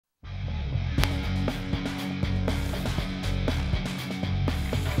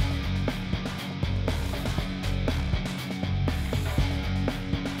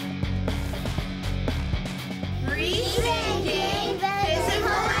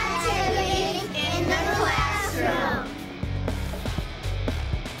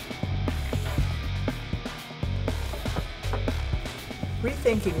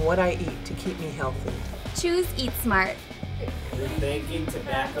rethinking what I eat to keep me healthy. Choose Eat Smart. Rethinking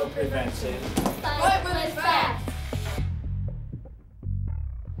tobacco prevention. Fight with facts.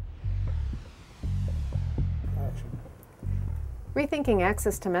 Rethinking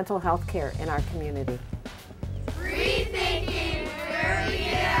access to mental health care in our community. Rethinking where we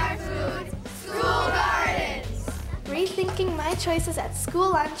get our foods. School gardens. Rethinking my choices at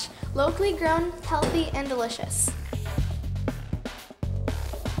school lunch, locally grown, healthy, and delicious.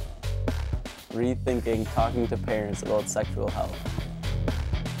 Rethinking talking to parents about sexual health.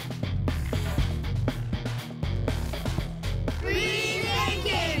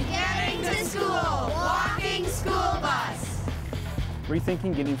 Rethinking getting to school. Walking school bus.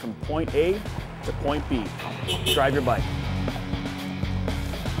 Rethinking getting from point A to point B. Drive your bike.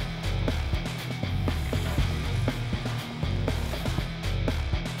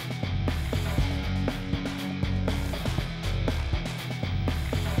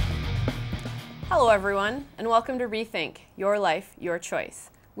 Hello everyone, and welcome to Rethink, Your Life, Your Choice.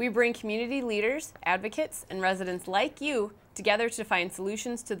 We bring community leaders, advocates, and residents like you together to find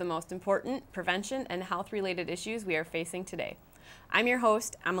solutions to the most important prevention and health-related issues we are facing today. I'm your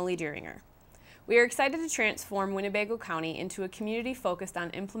host, Emily Deeringer. We are excited to transform Winnebago County into a community focused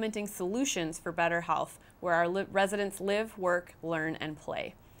on implementing solutions for better health, where our residents live, work, learn, and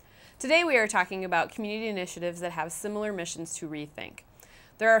play. Today we are talking about community initiatives that have similar missions to Rethink.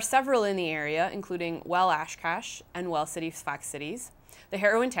 There are several in the area, including Well Oshkosh and Well City Fox Cities, the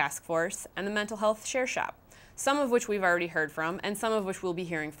Heroin Task Force, and the Mental Health Share Shop, some of which we've already heard from, and some of which we'll be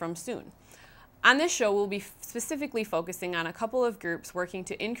hearing from soon. On this show, we'll be specifically focusing on a couple of groups working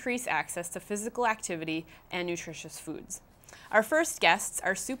to increase access to physical activity and nutritious foods. Our first guests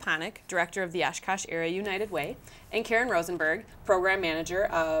are Sue Panek, Director of the Oshkosh Area United Way, and Keren Rosenberg, Program Manager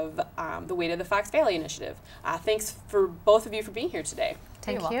of the Way to the Fox Valley Initiative. Thanks for both of you for being here today.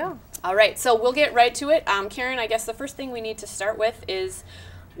 Thank you. All right, so we'll get right to it. Keren, I guess the first thing we need to start with is,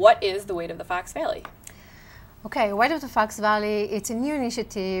 what is the Way to the Fox Valley? Okay, Way to the Fox Valley, it's a new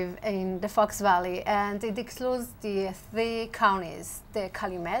initiative in the Fox Valley, and it includes the three counties, the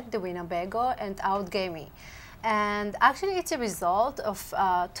Calumet, the Winnebago, and Outgamey. And actually it's a result of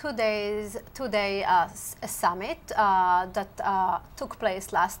two-day summit that took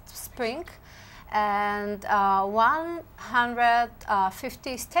place last spring, and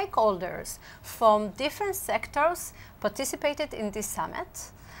 150 stakeholders from different sectors participated in this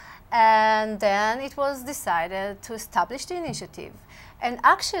summit. And then it was decided to establish the initiative. And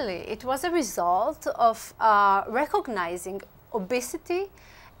actually, it was a result of recognizing obesity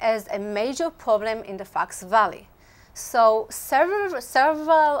as a major problem in the Fox Valley. So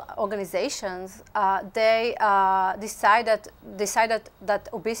several organizations, they decided that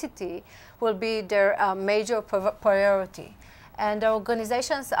obesity will be their major priority. And the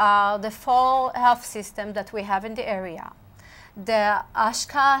organizations are the four health systems that we have in the area: the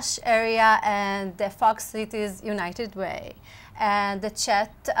Oshkosh area and the Fox Cities United Way, and the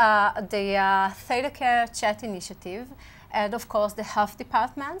Theta Care Chat Initiative, and of course the health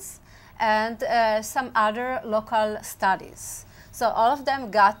departments, and some other local studies. So all of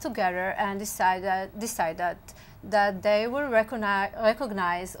them got together and decided that they will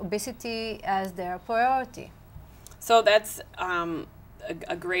recognize obesity as their priority. So that's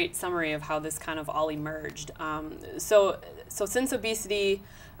a great summary of how this kind of all emerged. So since obesity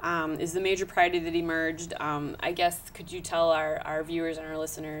is the major priority that emerged, I guess could you tell our viewers and our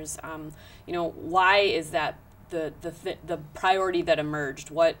listeners, why is that the priority that emerged?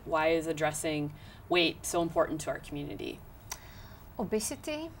 Why is addressing weight so important to our community?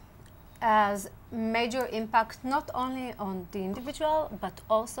 Obesity has major impact not only on the individual but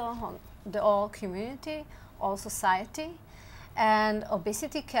also on the whole community, all society. And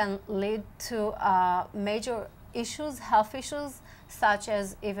obesity can lead to major issues, health issues, such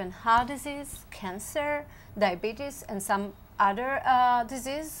as even heart disease, cancer, diabetes, and some other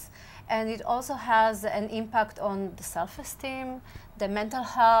disease. And it also has an impact on the self-esteem, the mental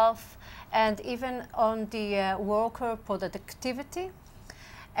health, and even on the worker productivity.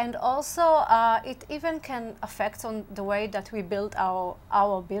 And also, it even can affect on the way that we build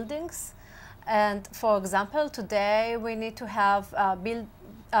our buildings. And for example, today we need to have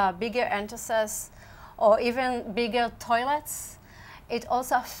bigger entrances or even bigger toilets. It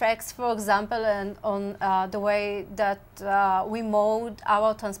also affects, for example, on the way that we mode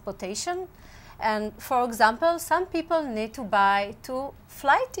our transportation. And for example, some people need to buy 2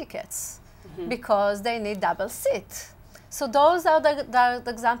 flight tickets because they need double seat. So those are the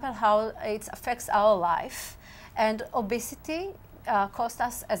example how it affects our life. And obesity costs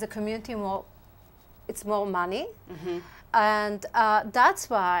us as a community more it's more money. And that's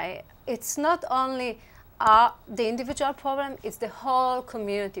why it's not only the individual problem, it's the whole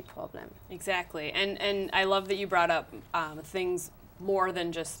community problem. Exactly, and I love that you brought up things more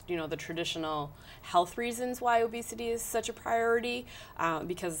than just, you know, the traditional health reasons why obesity is such a priority,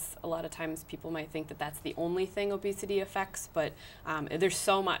 because a lot of times people might think that that's the only thing obesity affects, but there's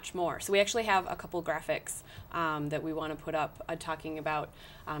so much more. So we actually have a couple graphics that we want to put up talking about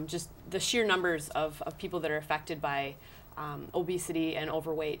just the sheer numbers of people that are affected by obesity and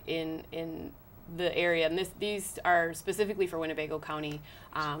overweight in the area, and these are specifically for Winnebago County.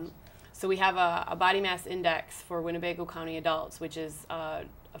 So we have a body mass index for Winnebago County adults, which is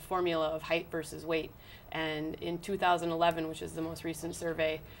a formula of height versus weight. And in 2011, which is the most recent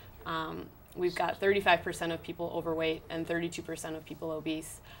survey, we've got 35% of people overweight and 32% of people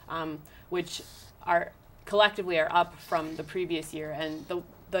obese, which are collectively are up from the previous year. And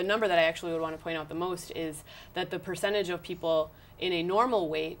the number that I actually would want to point out the most is that the percentage of people in a normal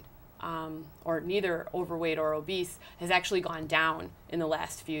weight or neither overweight or obese has actually gone down in the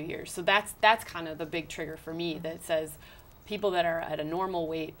last few years. So that's kind of the big trigger for me that says people that are at a normal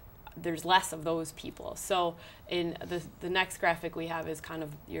weight, there's less of those people. So in the next graphic we have is kind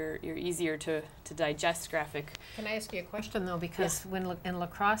of your easier to digest graphic. Can I ask you a question though? Because when in La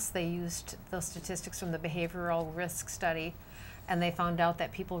Crosse they used those statistics from the behavioral risk study, and they found out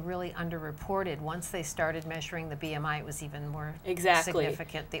that people really underreported. Once they started measuring the BMI, it was even more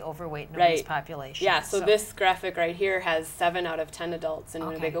significant, the overweight and obese population. Yeah, so this graphic right here has 7 out of 10 adults in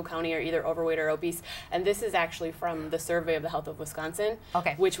Winnebago County are either overweight or obese. And this is actually from the Survey of the Health of Wisconsin,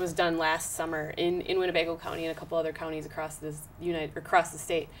 which was done last summer in Winnebago County and a couple other counties across across the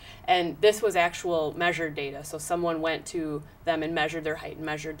state. And this was actual measured data. So someone went to them and measured their height and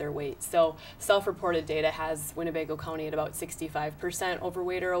measured their weight. So self-reported data has Winnebago County at about 65%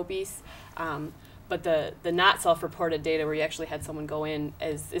 overweight or obese. But the not self-reported data where you actually had someone go in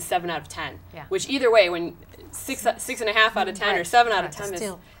is 7 out of 10. Yeah. Which either way, when 6.5 out of 10 or 7 out of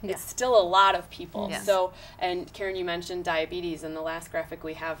 10 it's still a lot of people. Yes. So, and Karen, you mentioned diabetes, and the last graphic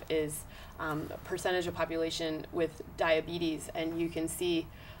we have is a percentage of population with diabetes, and you can see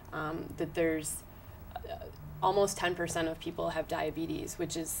that there's almost 10% of people have diabetes,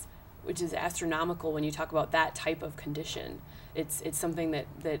 which is astronomical when you talk about that type of condition. It's something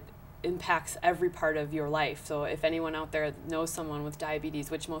that impacts every part of your life. So if anyone out there knows someone with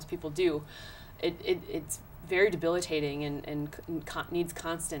diabetes, which most people do, it's very debilitating and needs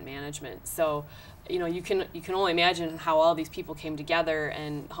constant management. So, you know, you can only imagine how all these people came together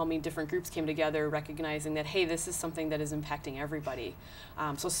and how many different groups came together, recognizing that, hey, this is something that is impacting everybody.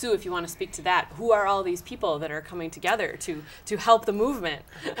 So Sue, if you want to speak to that, who are all these people that are coming together to help the movement?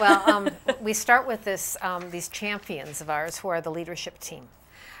 Well, we start with these champions of ours who are the leadership team.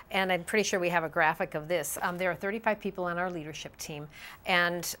 And I'm pretty sure we have a graphic of this. There are 35 people on our leadership team,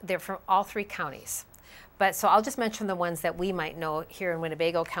 and they're from all 3 counties. But so I'll just mention the ones that we might know here in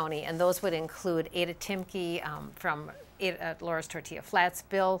Winnebago County, and those would include Ada Timke from Laura's Tortilla Flats,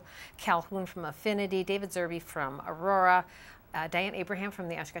 Bill Calhoun from Affinity, David Zerby from Aurora, Diane Abraham from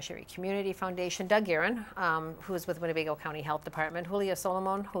the Oshkosh Area Community Foundation, Doug Keren, who is with Winnebago County Health Department, Julia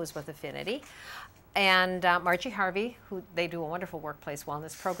Solomon, who is with Affinity, and Margie Harvey, who they do a wonderful workplace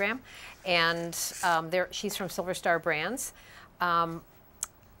wellness program, and she's from Silver Star Brands.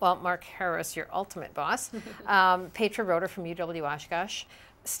 Well, Mark Harris, your ultimate boss, Petra Roeder from UW Oshkosh,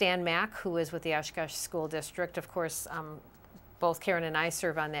 Stan Mack, who is with the Oshkosh School District. Of course, both Karen and I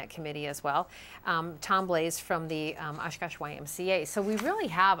serve on that committee as well. Tom Blaze from the Oshkosh YMCA. So we really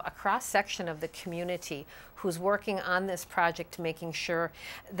have a cross-section of the community who's working on this project, making sure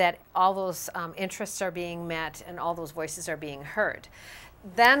that all those interests are being met and all those voices are being heard.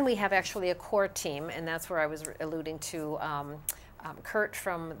 Then we have actually a core team, and that's where I was alluding to Kurt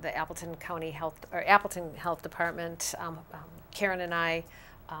from the Appleton Health Department, Karen and I,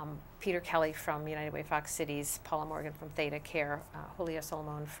 Peter Kelly from United Way Fox Cities, Paula Morgan from Theta Care, Julia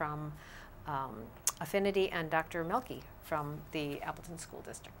Solomon from Affinity, and Dr. Melky from the Appleton School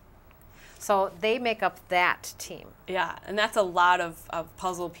District. So they make up that team. Yeah, and that's a lot of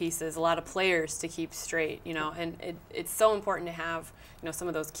puzzle pieces, a lot of players to keep straight, you know, and it's so important to have, you know, some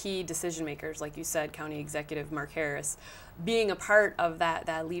of those key decision makers, like you said, County Executive Mark Harris, being a part of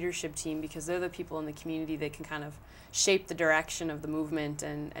that leadership team, because they're the people in the community that can kind of shape the direction of the movement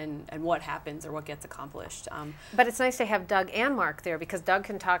and what happens or what gets accomplished. But it's nice to have Doug and Mark there, because Doug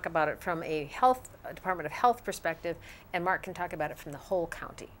can talk about it from a Department of Health perspective, and Mark can talk about it from the whole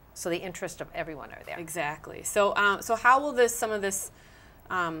county. So the interest of everyone are there. Exactly. So so how will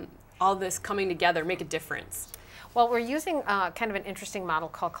all this coming together make a difference? Well, we're using kind of an interesting model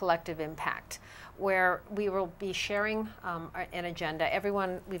called collective impact, where we will be sharing an agenda.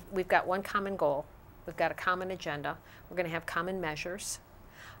 Everyone, we've got one common goal. We've got a common agenda. We're going to have common measures.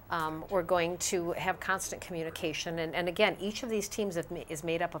 We're going to have constant communication. And again, each of these teams is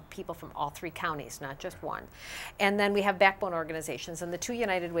made up of people from all 3 counties, not just one. And then we have backbone organizations, and the 2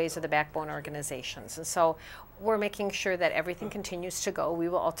 United Ways are the backbone organizations. And so we're making sure that everything continues to go. We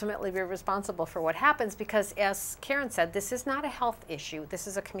will ultimately be responsible for what happens because, as Karen said, this is not a health issue. This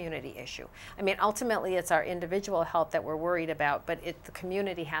is a community issue. I mean, ultimately, it's our individual health that we're worried about, but the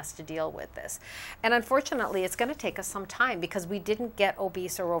community has to deal with this. And unfortunately, it's going to take us some time because we didn't get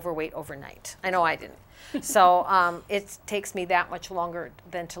obese or overweight overnight. I know I didn't. So it takes me that much longer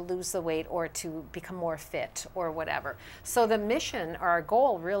than to lose the weight or to become more fit or whatever. So the mission or our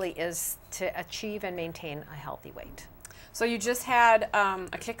goal really is to achieve and maintain a healthy weight. So you just had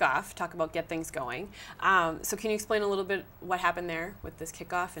a kickoff, talk about get things going. So can you explain a little bit what happened there with this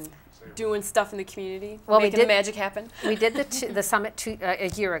kickoff and doing stuff in the community, well, making the magic happen? We did the summit a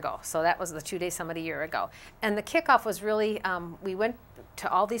year ago. So that was the 2-day summit a year ago. And the kickoff was really, we went to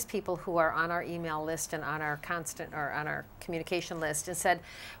all these people who are on our email list and on our constant or on our communication list and said,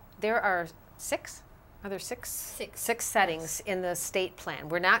 there are 6? Are there 6? 6 settings in the state plan.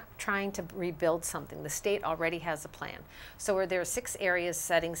 We're not trying to rebuild something. The state already has a plan. So there are 6 areas,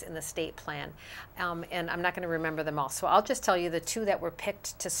 settings in the state plan. And I'm not going to remember them all. So I'll just tell you the 2 that were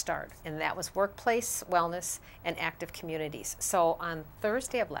picked to start. And that was workplace wellness and active communities. So on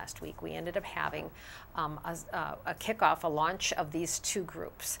Thursday of last week, we ended up having a kickoff, a launch of these 2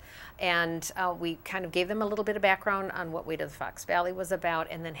 groups. And we kind of gave them a little bit of background on what Way to the Fox Valley was about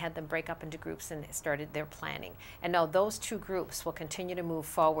and then had them break up into groups and started their planning. And now those 2 groups will continue to move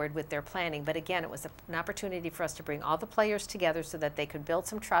forward with their planning. But again, it was an opportunity for us to bring all the players together so that they could build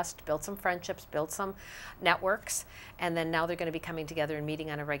some trust, build some friendships, build some networks. And then now they're going to be coming together and meeting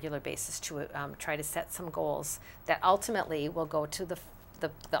on a regular basis to try to set some goals that ultimately will go to the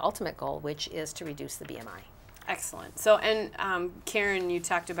ultimate goal, which is to reduce the BMI. Excellent. So, and Karen, you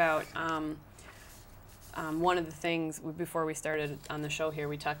talked about one of the things before we started on the show here,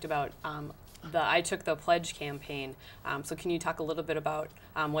 we talked about the I Took the Pledge campaign. So can you talk a little bit about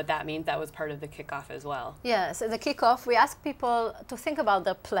what that means? That was part of the kickoff as well. Yes, at the kickoff, we ask people to think about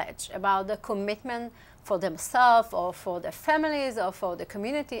the pledge, about the commitment for themselves or for their families or for the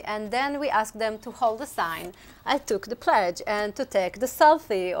community, and then we ask them to hold a sign, I took the pledge, and to take the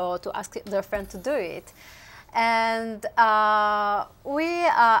selfie or to ask their friend to do it. And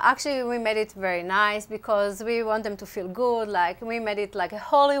we made it very nice because we want them to feel good. Like we made it like a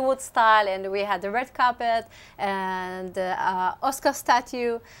Hollywood style, and we had the red carpet and Oscar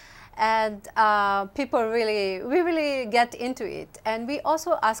statue, and people really get into it. And we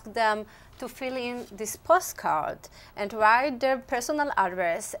also ask them to fill in this postcard and write their personal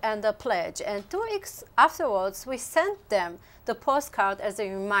address and the pledge. And 2 weeks afterwards, we sent them the postcard as a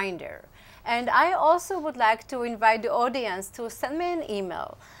reminder. And I also would like to invite the audience to send me an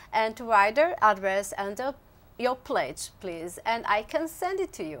email and to write their address and your pledge, please, and I can send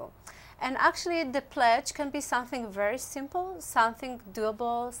it to you. And actually, the pledge can be something very simple, something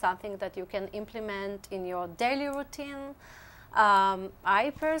doable, something that you can implement in your daily routine.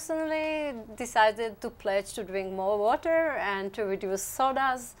 I personally decided to pledge to drink more water and to reduce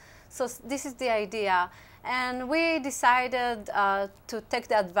sodas. So this is the idea. And we decided to take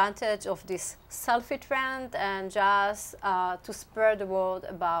the advantage of this selfie trend and just to spread the word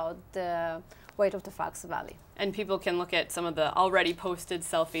about the Way to the Fox Valley. And people can look at some of the already posted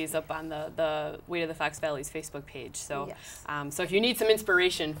selfies up on the Way to the Fox Valley's Facebook page. So, yes. So if you need some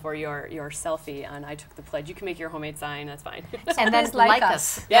inspiration for your selfie on I Took the Pledge, you can make your homemade sign. That's fine. And then like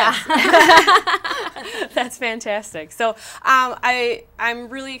us. Yeah. That's fantastic. So I'm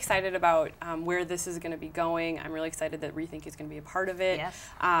really excited about where this is going to be going. I'm really excited that Rethink is going to be a part of it.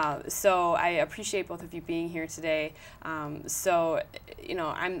 Yes. So I appreciate both of you being here today. So you know,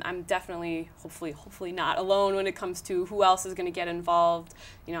 I'm definitely hopefully not alone when it comes to who else is going to get involved.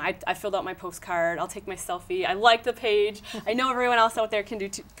 You know, I filled out my postcard. I'll take my selfie. I like the page. I know everyone else out there can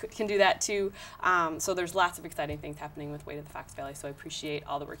do that too. So there's lots of exciting things happening with Way to the Fox Valley. So I appreciate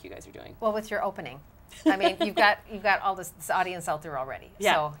all the work you guys are doing. Well, with your opening, I mean, you've got all this audience out there already.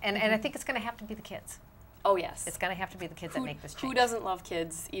 Yeah. So, and I think it's going to have to be the kids. Oh, yes. It's going to have to be the kids that make this change. Who doesn't love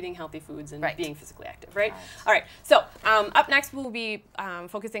kids eating healthy foods and Right. being physically active, right? All right. So up next, we'll be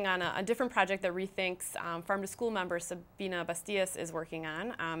focusing on a different project that Rethink's Farm to School member Sabina Bastias is working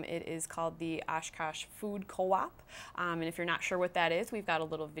on. It is called the Oshkosh Food Co-op. And if you're not sure what that is, we've got a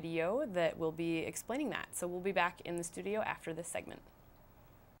little video that will be explaining that. So we'll be back in the studio after this segment.